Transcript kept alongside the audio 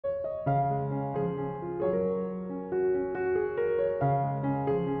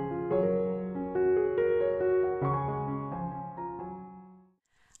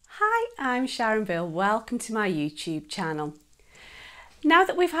I'm Sharon. Welcome to my YouTube channel. Now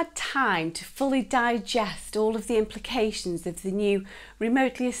that we've had time to fully digest all of the implications of the new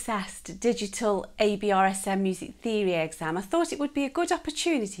remotely assessed digital ABRSM music theory exam, I thought it would be a good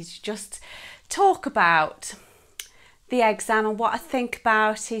opportunity to just talk about the exam and what I think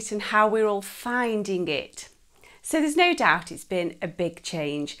about it and how we're all finding it. So there's no doubt it's been a big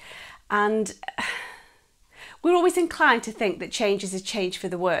change, and we're always inclined to think that change is a change for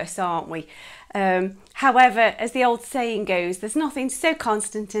the worse, aren't we? However, as the old saying goes, there's nothing so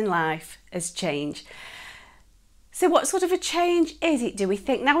constant in life as change. So what sort of a change is it, do we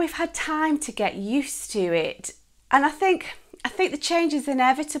think? Now we've had time to get used to it. And I think the change is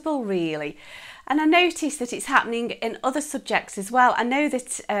inevitable, really. And I notice that it's happening in other subjects as well. I know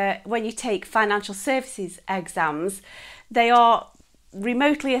that when you take financial services exams, they are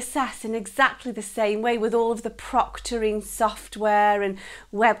remotely assessed in exactly the same way, with all of the proctoring software and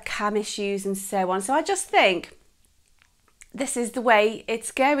webcam issues and so on. So I just think this is the way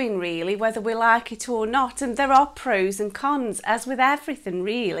it's going, really, whether we like it or not. And there are pros and cons, as with everything,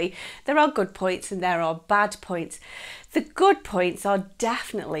 really. There are good points and there are bad points. The good points are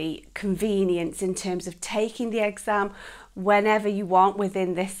definitely convenience in terms of taking the exam whenever you want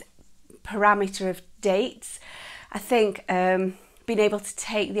within this parameter of dates. I think being able to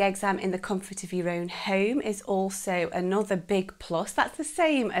take the exam in the comfort of your own home is also another big plus. That's the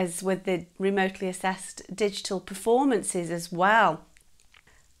same as with the remotely assessed digital performances as well.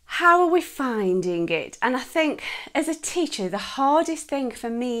 How are we finding it? And I think as a teacher, the hardest thing for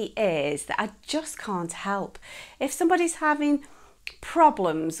me is that I just can't help. If somebody's having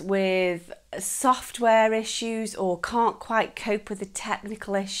problems with software issues or can't quite cope with the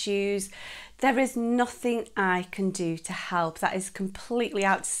technical issues, there is nothing I can do to help. That is completely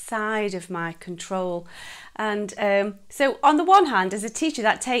outside of my control. And so on the one hand, as a teacher,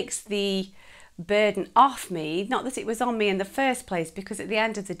 that takes the burden off me. Not that it was on me in the first place, because at the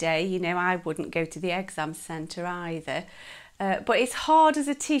end of the day, you know, I wouldn't go to the exam centre either. But it's hard as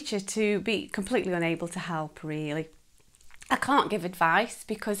a teacher to be completely unable to help, really. I can't give advice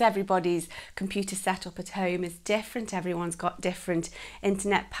because everybody's computer setup at home is different. Everyone's got different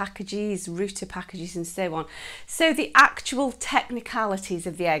internet packages, router packages and so on. So the actual technicalities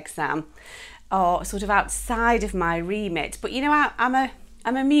of the exam are sort of outside of my remit. But you know, I'm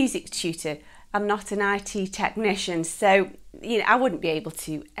a music tutor. I'm not an IT technician, so you know, I wouldn't be able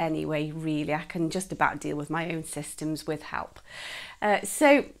to anyway, really. I can just about deal with my own systems with help.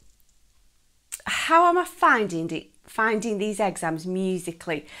 So how am I finding these exams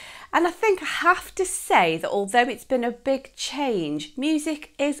musically? And I think I have to say that although it's been a big change,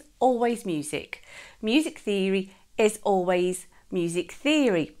 music is always music. Music theory is always music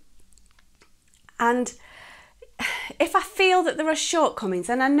theory. And if I feel that there are shortcomings,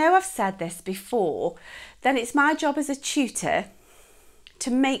 and I know I've said this before, then it's my job as a tutor to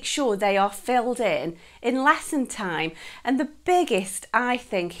make sure they are filled in lesson time. And the biggest, I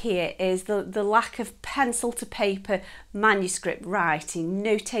think, here is the lack of pencil to paper manuscript writing,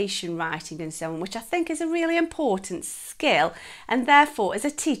 notation writing and so on, which I think is a really important skill. And therefore, as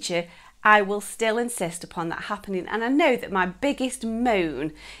a teacher, I will still insist upon that happening. And I know that my biggest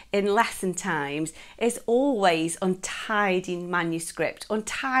moan in lesson times is always untidy manuscript,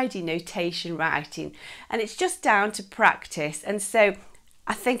 untidy notation writing. And it's just down to practice. And so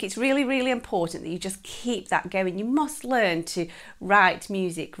I think it's really, really important that you just keep that going. You must learn to write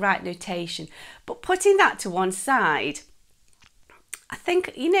music, write notation. But putting that to one side, I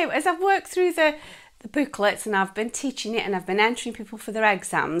think, you know, as I've worked through the booklets and I've been teaching it and I've been entering people for their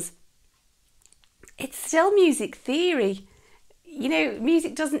exams, it's still music theory. You know,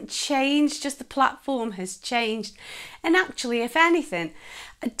 music doesn't change, just the platform has changed. And actually, if anything,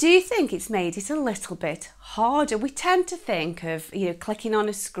 I do think it's made it a little bit harder. We tend to think of, you know, clicking on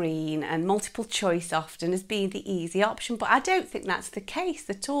a screen and multiple choice often as being the easy option, but I don't think that's the case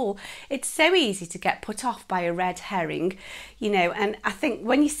at all. It's so easy to get put off by a red herring, you know, and I think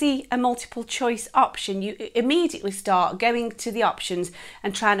when you see a multiple choice option, you immediately start going to the options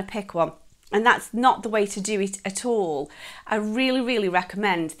and trying to pick one. And that's not the way to do it at all. I really, really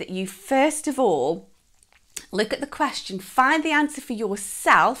recommend that you first of all look at the question, find the answer for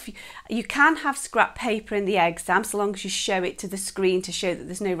yourself. You can have scrap paper in the exam so long as you show it to the screen to show that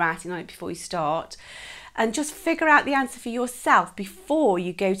there's no writing on it before you start. And just figure out the answer for yourself before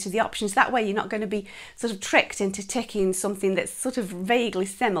you go to the options. That way you're not going to be sort of tricked into ticking something that's sort of vaguely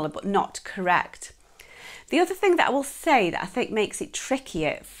similar but not correct. The other thing that I will say that I think makes it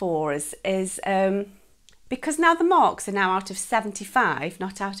trickier for us is because now the marks are now out of 75,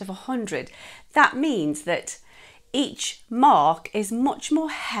 not out of 100, that means that each mark is much more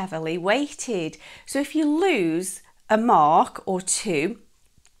heavily weighted. So if you lose a mark or two,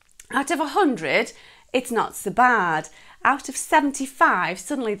 out of 100, it's not so bad. Out of 75,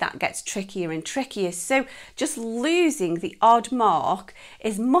 suddenly that gets trickier and trickier. So just losing the odd mark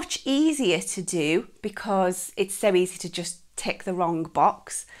is much easier to do because it's so easy to just tick the wrong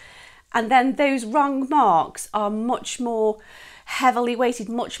box. And then those wrong marks are much more heavily weighted,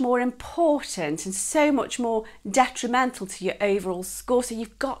 much more important, and so much more detrimental to your overall score. So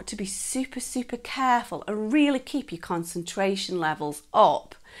you've got to be super, super careful and really keep your concentration levels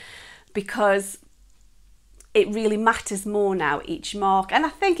up, because it really matters more now, each mark. And I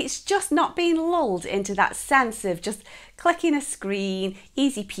think it's just not being lulled into that sense of just clicking a screen,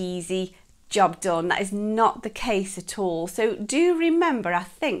 easy peasy, job done. That is not the case at all. So do remember, I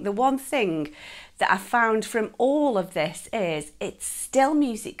think the one thing that I found from all of this is it's still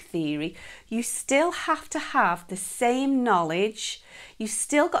music theory. You still have to have the same knowledge. You've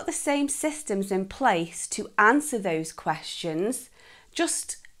still got the same systems in place to answer those questions.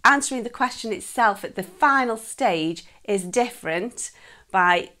 Just answering the question itself at the final stage is different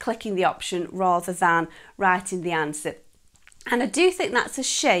by clicking the option rather than writing the answer. And I do think that's a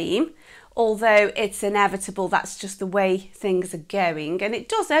shame, although it's inevitable. That's just the way things are going, and it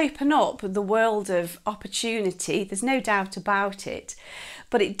does open up the world of opportunity, there's no doubt about it,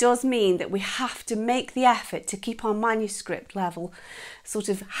 but it does mean that we have to make the effort to keep our manuscript level sort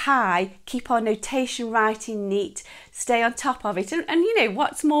of high, keep our notation writing neat, stay on top of it. And you know,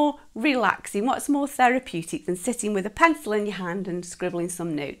 what's more relaxing, what's more therapeutic than sitting with a pencil in your hand and scribbling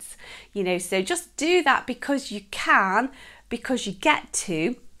some notes? You know, so just do that because you can, because you get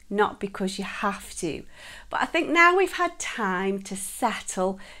to, not because you have to. But I think now we've had time to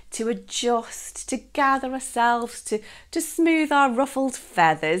settle, to adjust, to gather ourselves, to smooth our ruffled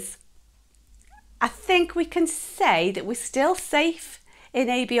feathers, I think we can say that we're still safe in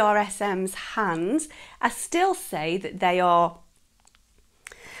ABRSM's hands. I still say that they are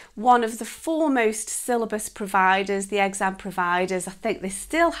one of the foremost syllabus providers, the exam providers. I think they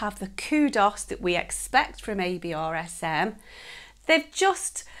still have the kudos that we expect from ABRSM. They've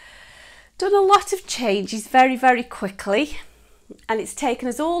just done a lot of changes very, very quickly, and it's taken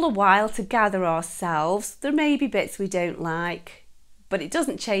us all a while to gather ourselves. There may be bits we don't like, but it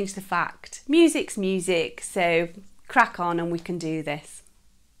doesn't change the fact. Music's music, so crack on and we can do this.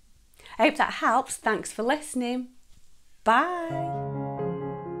 I hope that helps. Thanks for listening. Bye.